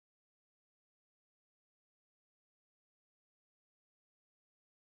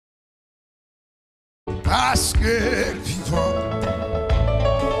parce que vivant.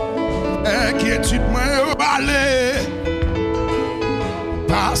 Inquiétude moi aller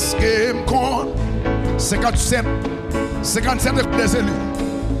parce que me compte 57 des élus.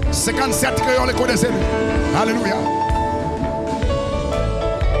 57 créoles les des élus. Alléluia.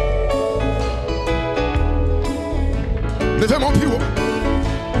 Levez mon pied.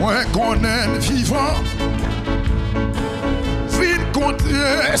 Moi konnenl vivant. Fin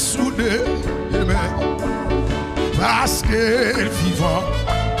contre soudé. Parce que vivant.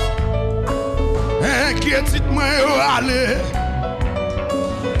 Inquiétude moi aller.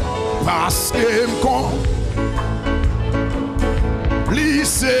 Parce que me compte.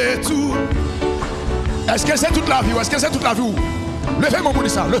 C'est tout. Est-ce que c'est toute la vie? Est-ce que c'est toute la vie? Levez-moi pour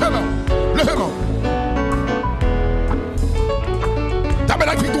dire ça. Levez-moi. Levez-moi. T'as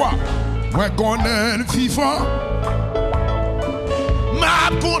la victoire. Moi konnenl vivant. Ma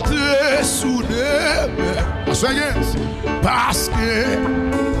contre soudé. Parce que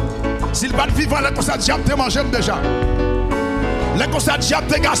s'il va vivant, les constats de diable te mangent déjà. Les constats de diable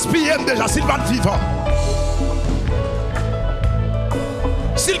te gaspillent déjà. S'il va vivant.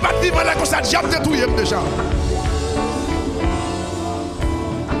 S'il va vivre là comme ça, diable détruit déjà.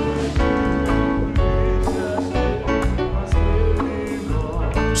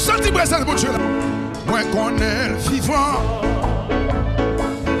 Senti présence de Dieu là. Moi konnenl vivant.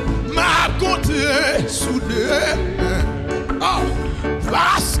 Ma contre soudé. Ah,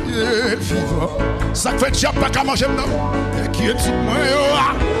 parce que vivant. Ça fait diable pas qu'à manger maintenant. Et qui est tout moi?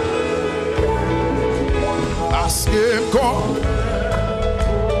 Parce que quand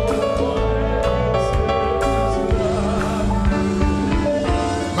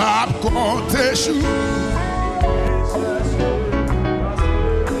compte chou.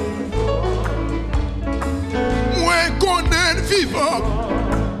 Moi konnenl vivant.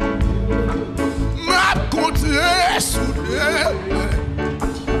 Ma compte soudé.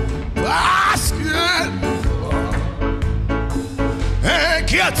 Parce que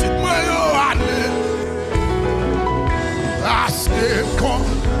inquiétude moi aller. Parce que quand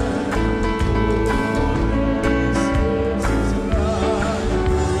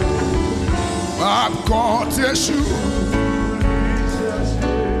compte chou.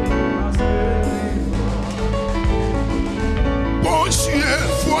 Bon Dieu,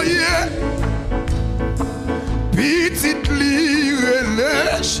 voyez, petite lire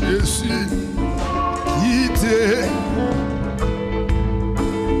les Jésus qui t'est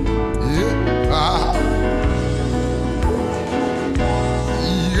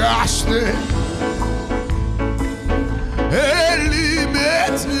acheté et lui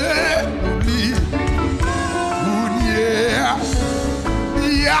mettait.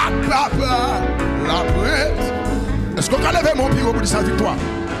 Papa, la prête. Est-ce qu'on a levé mon pied pour sa victoire?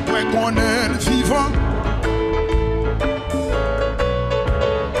 Moi konnenl vivant.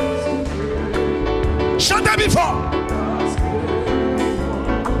 Chantez vivant.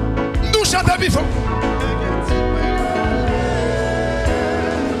 Nous chantons vivant.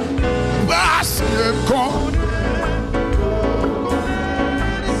 Parce que quand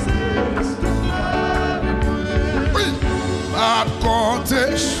à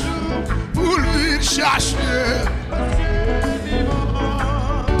compter pour lui chercher.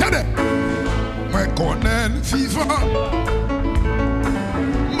 Tenez, moi konnenl vivant.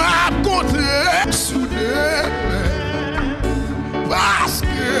 Ma compter soudé. Parce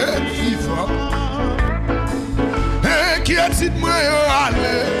que vivant. Inquiétude moi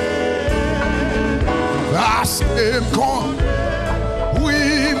aller. Parce que oui,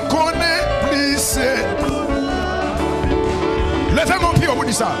 me connaît plus. Levez mon pied au bout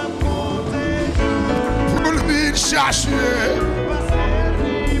de ça. Pour le chercher.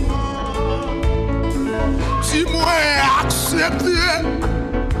 Si moi accepter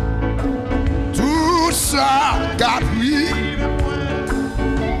tout ça qu'a pris.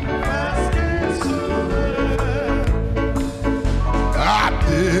 À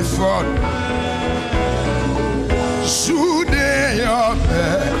défendre. Soudé en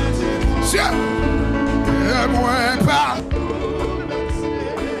paix. Tiens. Et moi pas.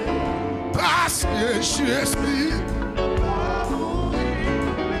 Parce que je suis.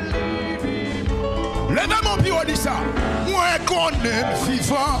 Levez mon pied, on dit ça. Moi konnenl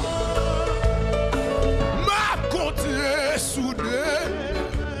vivant. Ma côté soudé.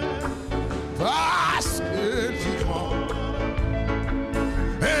 Parce que vivant.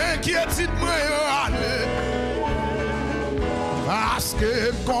 Inquiétude moi aller. Parce que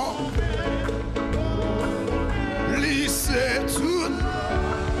quand lycée tout.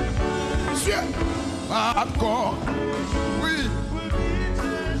 Dieu. Encore. Oui.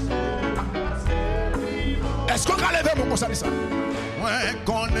 Est-ce qu'on a levé mon conseil ça? Moi,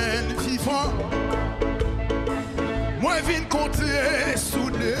 konnenl vivant. Moi, viens compter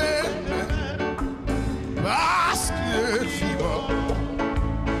soudé. Parce que vivant.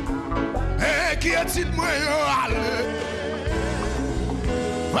 Et qui est-il moi aller?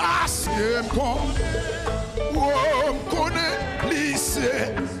 Parce que me connaît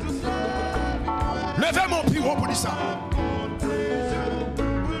lycée. Levez mon bureau pour dire ça.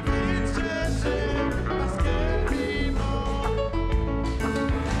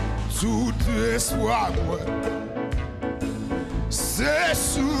 Tout espoir, c'est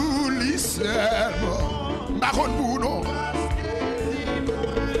sous lycée. Baron Bouno.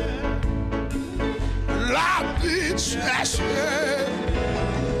 La vie cherche.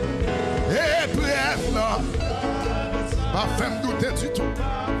 Et bref, là, pas faire me douter du tout.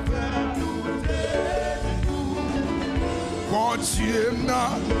 Quand Dieu m'a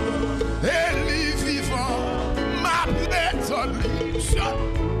élu vivant, ma méthode,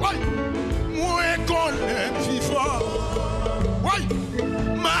 oui, moi konnenl vivant, oui,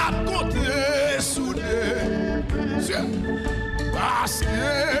 ma côté soudé, parce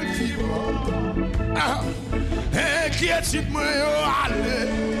que vivant, et qui est-il moi aller?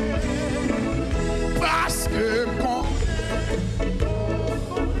 Parce que bon,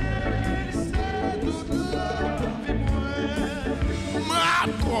 ma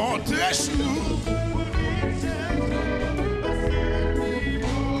compte échoue,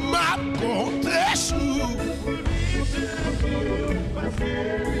 ma compte échoue,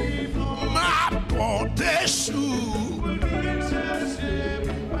 ma compte échoue,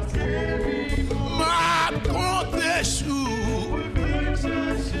 ma compte échoue.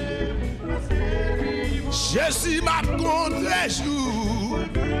 Jésus m'a compté jour.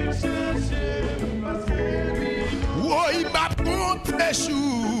 Oui, m'a compté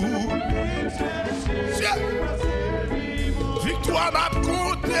jour. Victoire m'a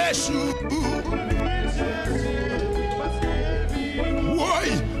compté jour. Oui,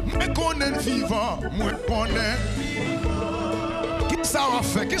 me konnenl vivant, me konnenl. Qui ça va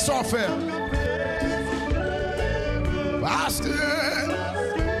faire? Qui ça va faire? Parce que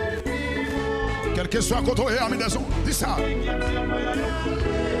quel que soit côté à mes maison, dis ça.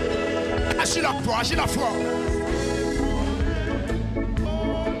 Agis la foi, agis la foi.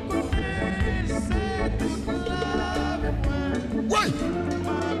 Oui.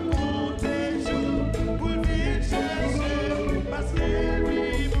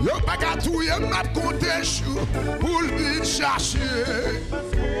 Yo pas qu'à tout, yo m'a compté chou pour le chercher.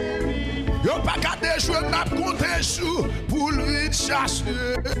 Yo pas qu'à déjouer, m'a compté chou pour le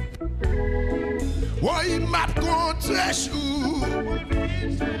chercher. Oui, m'a compté chou.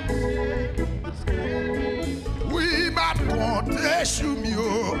 Oui, m'a compté chou mio.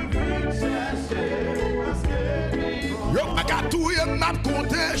 Yo pas qu'à tout, yo m'a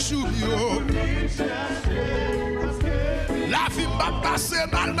compté chou mio. La vie m'a passé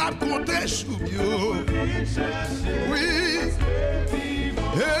mal, m'a compté chou mio. Oui.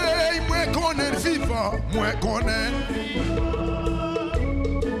 Hey, moi konnenl vivant, moi konnenl.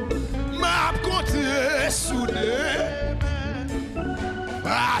 M'a compté soudé.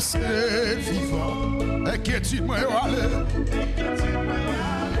 Parce que vivant, et que tu m'as allé.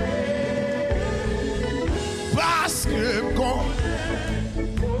 Parce que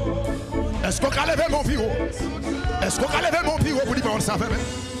est-ce qu'on a levé mon bureau? Est-ce qu'on a levé mon bureau pour dire qu'on le savait même?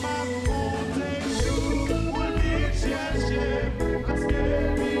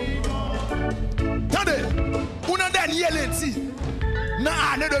 Attendez, on a dernier lundi, dans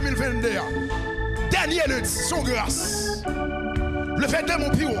l'année 2022, dernier lundi, son grâce, le fait de mon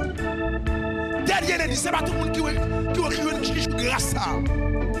bureau, dernier lundi, c'est pas tout le monde qui joue grâce à.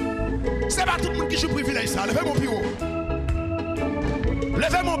 C'est pas tout le monde qui joue privilège ça. Levez mon bureau.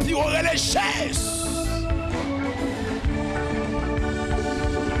 Levez mon bureau, les chaises.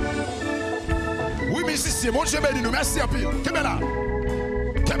 Oui, mais ici, mon Dieu béni nous. Merci à pile. Kebela.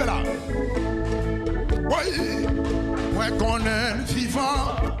 Kebela. Oui, moi konnenl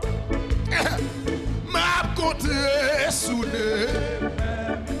vivant. Ma côté soudé.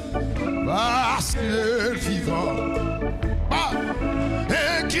 Parce que vivant.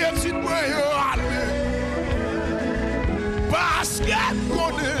 Inquiétude moi yo aller. Parce que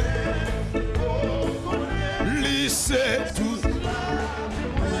connaît. Lycée tout.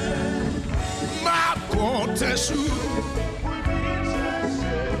 Ma compte chou.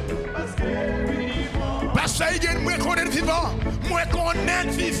 Parce que il moi konnenl vivant. Moi konnenl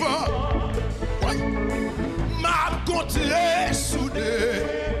vivant. Ma compte soudé.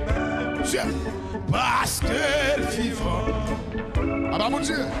 Parce que vivant. Ah bah mon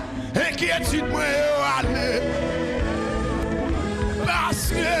Dieu. Inquiétude moi aller. Parce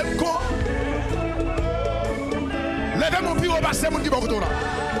que quoi? Levez mon pied au bassin mon qui va là.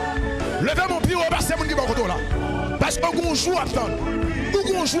 Levez mon pied au bassin mon qui va là. Parce qu'on joue à temps.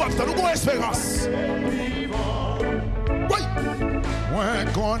 Nous joue à temps, nous avons espérance. Oui. Mwen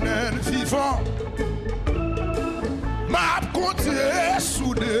konnenl vivan. M'a compté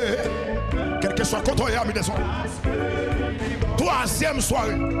soudé. Quel que soit côté à maison. Troisième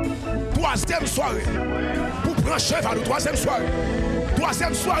soirée. Troisième soirée. Pour prendre cheval. Troisième soirée.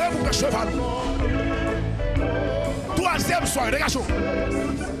 Troisième soirée pour prendre cheval. Troisième soirée. Dégage.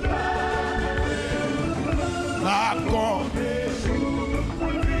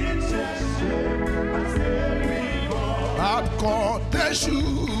 M'a compté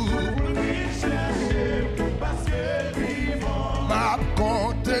jours. M'a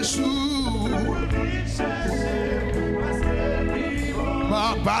compté jours.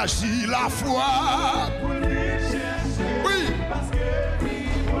 M'a bâti la foi. Oui.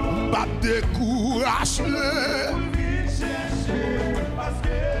 M'a découragé.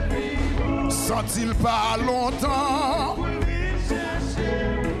 Sent-il pas longtemps?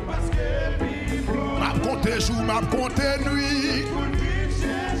 M'a compté jour, m'a compté nuit.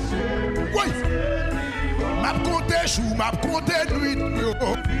 Oui. M'a compté jour, m'a compté nuit.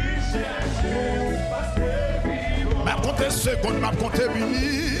 M'a compté seconde, m'a compté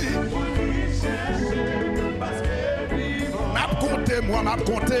minute. M'a compté mois, m'a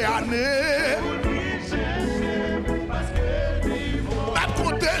compté année. M'a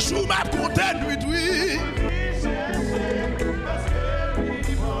compté jour, m'a compté nuit, oui.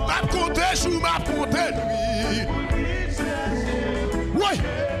 M'a compté jour, m'a compté nuit. Oui.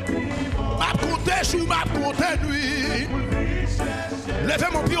 M'a compté jour, m'a compté nuit.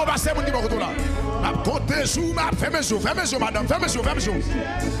 Levez mon pied au bassin, mon numéro là. M'a compté jour, m'a fait mes jours, madame, fais mes jours. M'a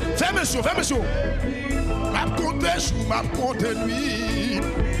compté jour, m'a compté nuit.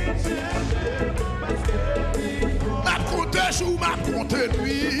 M'a compté jour, m'a compté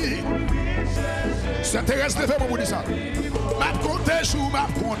nuit. C'est Thérèse, levez mon bout ça. M'a compté jour, m'a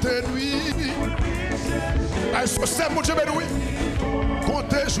compté nuit. C'est mon Dieu béni.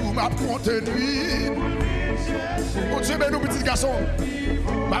 Compté jour, m'a compté nuit. Mon Dieu béni, petit garçon.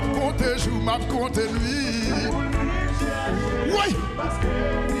 M'a compté jour, m'a compté nuit. Oui.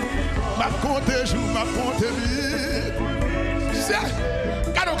 M'a compté jour, m'a compté nuit.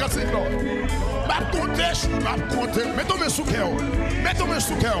 C'est. Cadeau quand c'est non. M'a compté jour, m'a compté. Mettons-moi sous cœur. Mettons-moi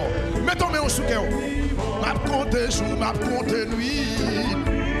sous cœur. Mettons-moi sous cœur. M'a compté jour, m'a compté nuit.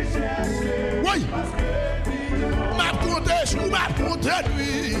 Oui. M'a compté jour, m'a compté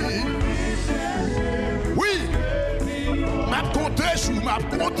nuit. Oui. M'a compté jour, m'a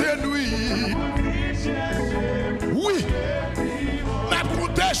compté nuit. Oui. M'a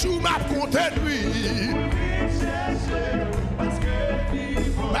compté jour, m'a compté nuit.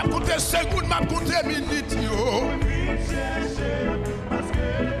 M'a compté seconde, m'a compté minute.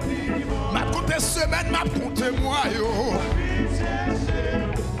 M'a compté semaine, m'a compté mois.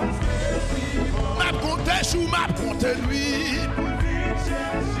 M'a compté jour, m'a compté nuit.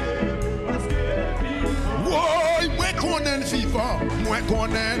 Oui, moi konnenl vivan, moi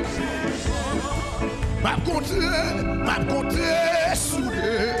konnenl. M'a compté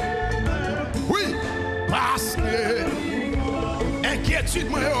soudé. Oui, parce que inquiétude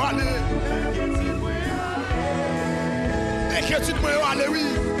moi aller. Inquiétude moi aller, oui.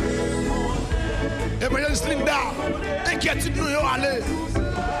 Évangéliste Linda, inquiétude nous aller.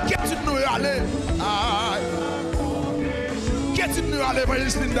 Inquiétude nous aller. Aïe. Inquiétude nous aller,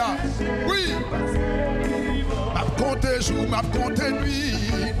 évangéliste Linda. Oui. M'a compté jour, m'a compté nuit.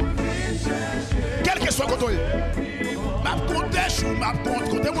 Quel que soit côté. M'a compté jour, m'a compté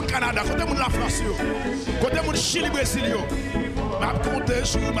côté mon Canada, côté mon la France, côté mon Chili, Brésil. M'a compté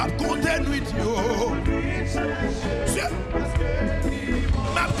jour, m'a compté nuit.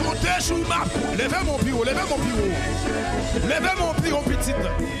 M'a compté jour, m'a compté. Levez mon bureau, levez mon bureau. Levez mon bureau petit.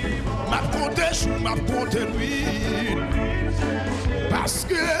 M'a compté jour, m'a compté nuit. Parce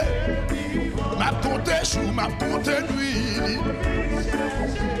que m'a compté jour, m'a compté nuit.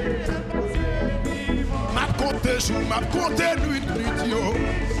 M'a compté jour, m'a compté nuit,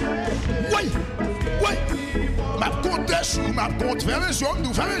 Oui, oui. M'a compté jour, m'a compté. Fais mes jours,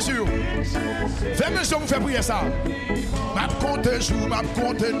 nous, fais mes jours. Fais mes jours, vous faites prier ça. M'a compté jour, m'a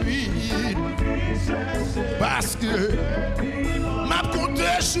compté nuit. Parce que m'a compté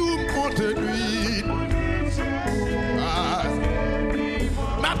jour, m'a compté nuit.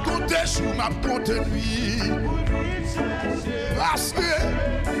 M'a compté jour, m'a compté nuit. Parce que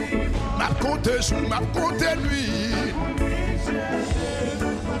m'a compté jour, m'a compté nuit.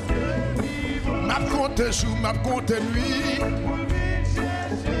 M'a compté jour, m'a compté nuit.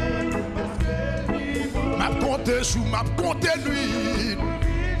 M'a compté jour, m'a compté nuit.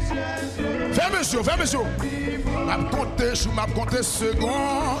 Fais monsieur. M'a compté jour, m'a compté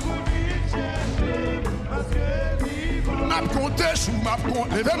seconde. M'a compté jour, m'a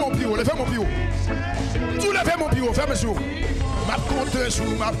compté. Levez mon pied. Tout levez mon pied, fais monsieur. M'a compté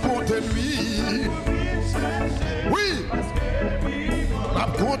jour, m'a compté nuit. Oui. M'a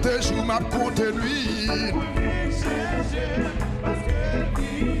compté jour, m'a compté nuit.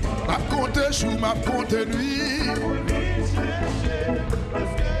 M'a compté jour, m'a compté nuit.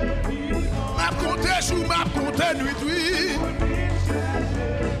 M'a compté jour, m'a compté nuit.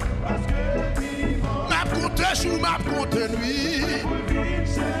 M'a compté jour, m'a compté nuit.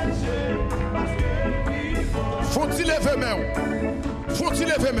 Faut-il lever main? Faut-il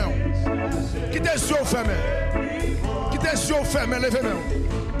lever main? Qui tes yeux fermés? Qui tes yeux fermés? Levez main.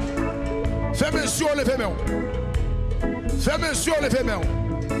 Fermez les yeux, levez main. Fermez les yeux, levez main.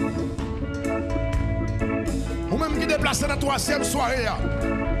 Ou même qui déplace dans la troisième soirée,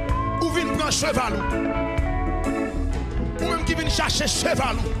 ou vient prendre cheval. Ou même qui vient chercher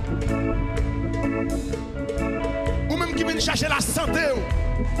cheval. Ou même qui vient chercher la santé.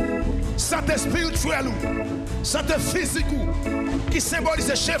 Santé spirituelle, santé physique, qui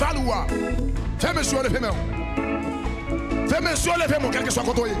symbolise cheval. Fais monsieur, levez main. Fais monsieur, levez main, quel que soit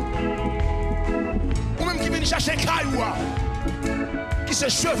côté. Ou même qui vient chercher caillou, qui se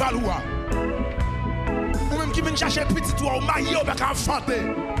cheval. Ou même qui vient chercher petit toit, ou marié ou pas enfanté.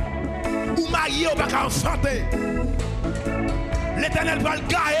 Ou marié ou pas enfanté. L'Éternel va le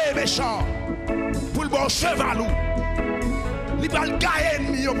gailler méchant pour le bon cheval. Il va le gailler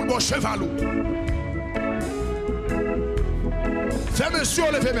ennemi pour le bon cheval. Fais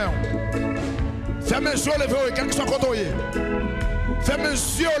monsieur, levez main. Fais monsieur, levez main, quel que soit côté. Fais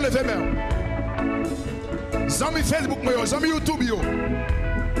monsieur, levez main. Zami Facebook, zami YouTube.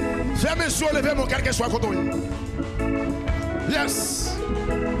 Fais monsieur, levez main, quel que soit côté. Yes.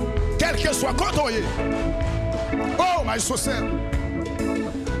 Quel que soit côté. Oh, my sister.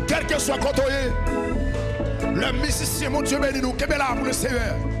 Quel que soit côté. Le musicien, mon Dieu béni nous, qui est là pour le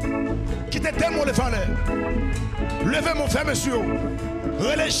Seigneur. Qui te témoin le valeur. Levez mon frère, monsieur.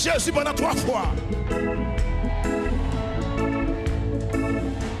 Relais Jésus pendant 3 fois.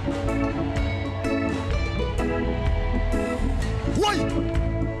 Oui.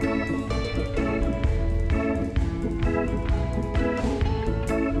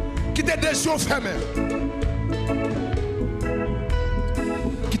 Qui te des yeux fermés.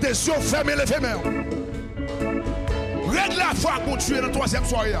 Qui te des yeux fermés, levez main. Règle la foi pour tuer dans la 3e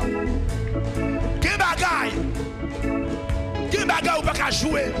soirée. Quel bagaille ou pas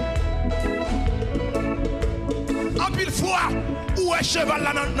jouer. En pile fois, où est cheval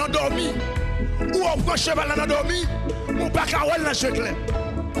là dans dormi, ou on prend cheval là dans dormi, ou pas qu'à ouel dans jeu clair.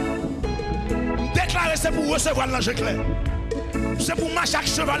 Déclarer c'est pour recevoir dans jeu clair. C'est pour marcher avec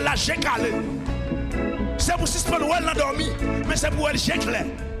cheval là, j'ai calé. C'est pour suspendre ouel dans dormi, mais c'est pour elle j'ai clair.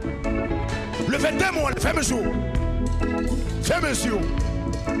 Le fait démon, fais mesure. Fais monsieur.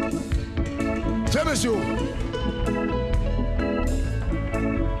 Fais monsieur.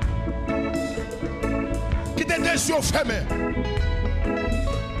 Qui te des yeux fermés.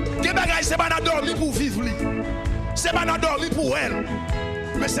 Qui bagaille c'est pas dans dormir pour vivre. C'est pas dans dormir pour elle.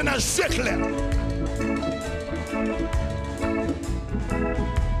 Mais c'est dans jeu clair.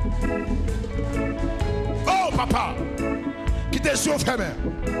 Oh papa. Qui te yeux fermés.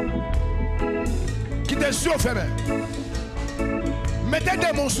 Qui te yeux fermés. Mettez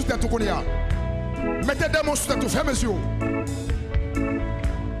des mots sous tête tout qu'on y a. Mettez des mots sous tête tout, fermez les yeux.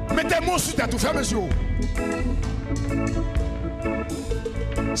 Mettez des mots sous tête tout, fermez les yeux.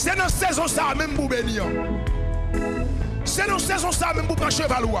 C'est dans cette saison ça même pour bénir. C'est dans cette saison ça même pour prendre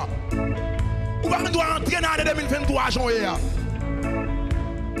cheval. Ou pas doit entrer dans 2023 janvier.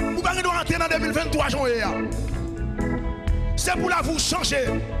 Ou pas doit entrer dans 2023 janvier. C'est pour la vous changer.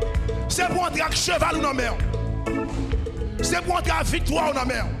 C'est pour entrer avec cheval ou non mer. C'est pour entrer à victoire dans la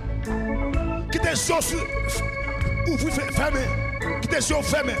mer. Qui te yeux ouvrez fermés. Qui te yeux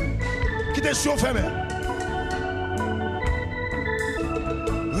fermés. Qui te yeux fermés.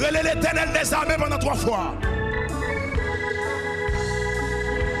 Relais l'Éternel des armées pendant 3 fois.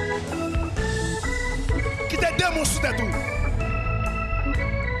 Qui te démon sous tes tout.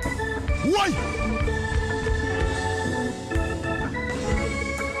 Oui.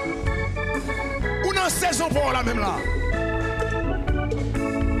 Ou dans saison pour la même là.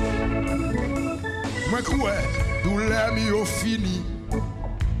 Moi crois douleur mi au fini.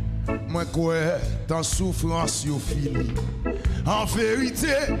 Moi quoi, dans souffrance yo fini. En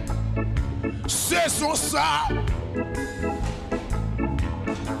vérité, c'est son ça.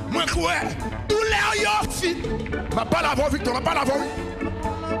 Moi quoi, douleur yo fini. Ma pas la voix Victor, ma pas la voix.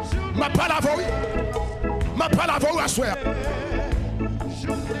 Ma pas la voix. Ma pas la voix à soir.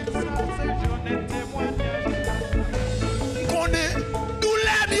 Qu'on est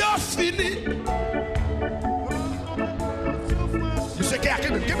douleur yo fini. Monsieur Kéa,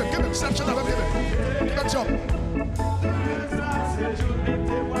 give him, c'est un avec give him job.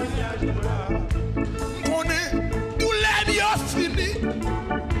 Qu'on est douleur yo fini.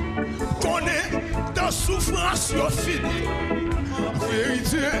 Qu'on est dans souffrance yo fini.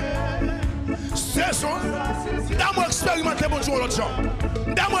 Vérité, c'est son. Dame expérimenter mon Dieu l'autre jour.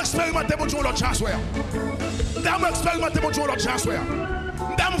 Dame expérimenter mon Dieu l'autre jour. Dame expérimenter mon Dieu l'autre jour.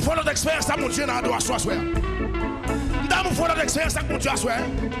 Dame faut notre expérience à mon Dieu dans la doigt soir. Dame faut notre expérience à mon Dieu soir.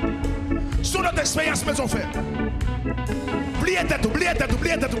 Sur notre expérience maison fait. Oubliez tout, oubliez tout,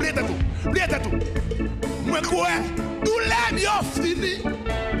 oubliez tout, oubliez tout, oubliez tout. Moi quoi, tout l'aime yo fini.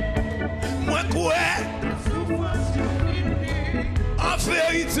 Moi quoi, en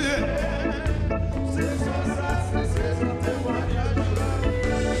vérité.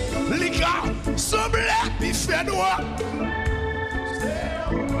 Les gars semblaient puis fait noir.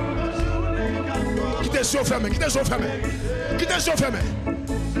 Quittez les yeux fermés, quittez les yeux fermés, quittez les yeux fermés,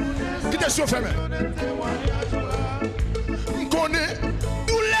 quittez les yeux fermés. On connaît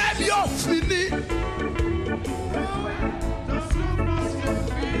tous les vieux finis.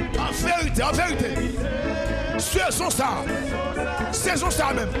 En vérité, saison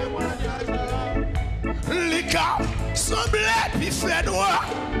ça même. Les gars semblaient puis fait noir.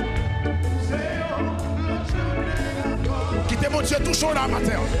 Quittez mon Dieu tout chaud dans la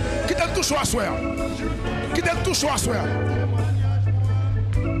terre. Quittez le tout chaud à soir. Quittez le tout chaud à soir.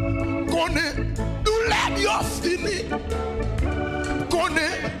 Qu'on est tous les vieux finis. Qu'on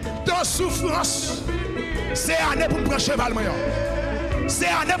est dans souffrance. C'est année pour me prendre cheval. C'est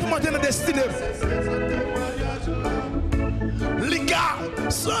année pour monter dans la destinée. Les gars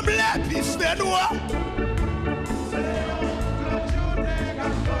semblaient puis fait noir.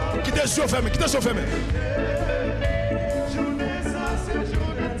 Quittez les yeux fermés, quittez les yeux fermés.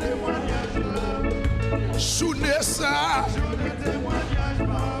 Sounessa,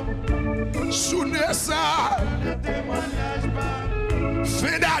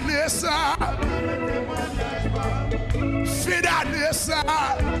 fin d'année ça, fin d'année ça,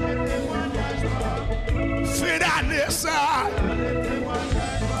 fin d'année ça.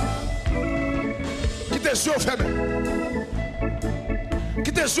 Quittez les yeux fermés,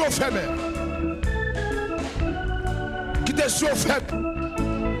 quittez les yeux fermés, quittez les yeux fermés.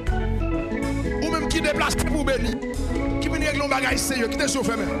 Ou même qui déplace pour bénir, qui vient régler un bagage sérieux, qui te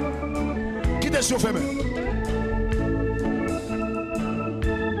chauffe, qui te chauffe.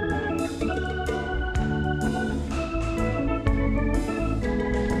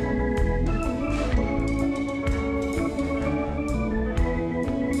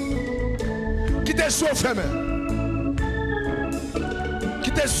 Qui te chauffe,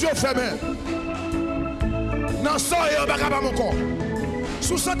 qui te chauffe. Non, ça et un bagage à mon corps.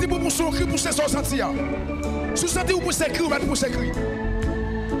 Sous senti pour pousser un cri, pousser son senti. Sous senti pour pousser un cri, on va pousser un cri.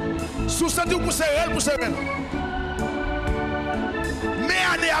 Sous senti pour pousser elle, pousser elle. Mais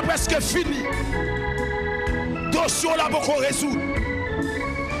l'année a presque fini. Dossier là pour qu'on résout.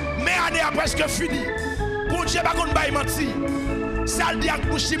 Mais l'année a presque fini. Bon Dieu, pas qu'on va mentir. Ça le dit à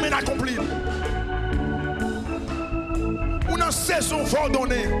boucher, mais accompli. On en saison fort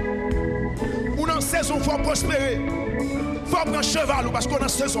donner. On en saison fort prospérer. Faut prendre cheval parce qu'on a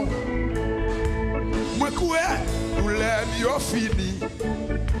saison. Moi quoi, nous l'aime fini.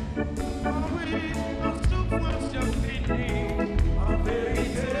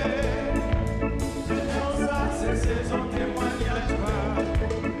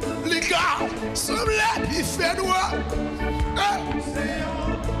 Les gars, semblent puis fait noir.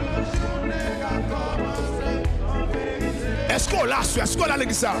 Est-ce qu'on l'a su? Est-ce qu'on a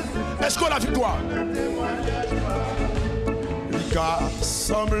l'église? Est-ce qu'on a la victoire? Car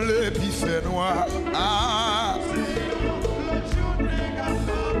semble puis fait noir. Ah.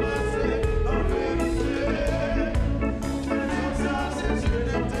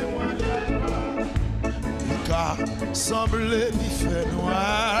 Car semble puis fait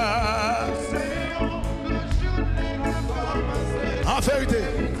noir. En vérité.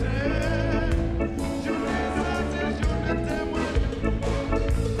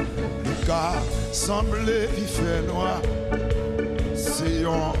 Car semble puis fait noir.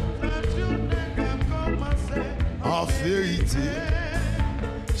 En vérité,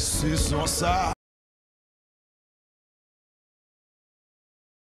 C'est son ça.